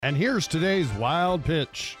And here's today's wild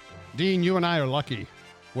pitch. Dean, you and I are lucky.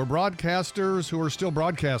 We're broadcasters who are still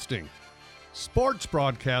broadcasting. Sports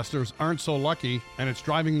broadcasters aren't so lucky, and it's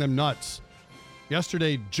driving them nuts.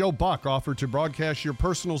 Yesterday, Joe Buck offered to broadcast your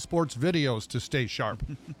personal sports videos to stay sharp.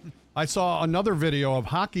 I saw another video of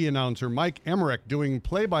hockey announcer Mike Emmerich doing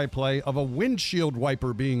play-by-play of a windshield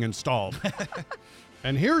wiper being installed.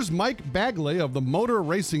 And here's Mike Bagley of the Motor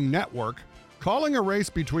Racing Network calling a race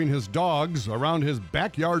between his dogs around his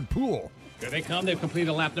backyard pool. Here they come. They've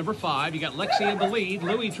completed lap number 5. You got Lexi in the lead.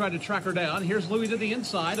 Louie tried to track her down. Here's Louie to the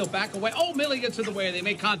inside. He'll back away. Oh, Millie gets in the way. They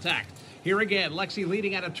make contact. Here again, Lexi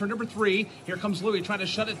leading out of turn number 3. Here comes Louie trying to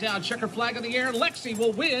shut it down. Checker flag in the air. Lexi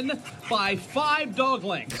will win by 5 dog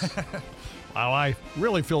lengths. Wow, I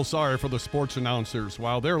really feel sorry for the sports announcers.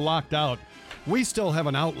 While they're locked out, we still have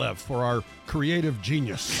an outlet for our creative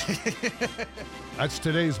genius. That's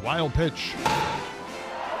today's wild pitch.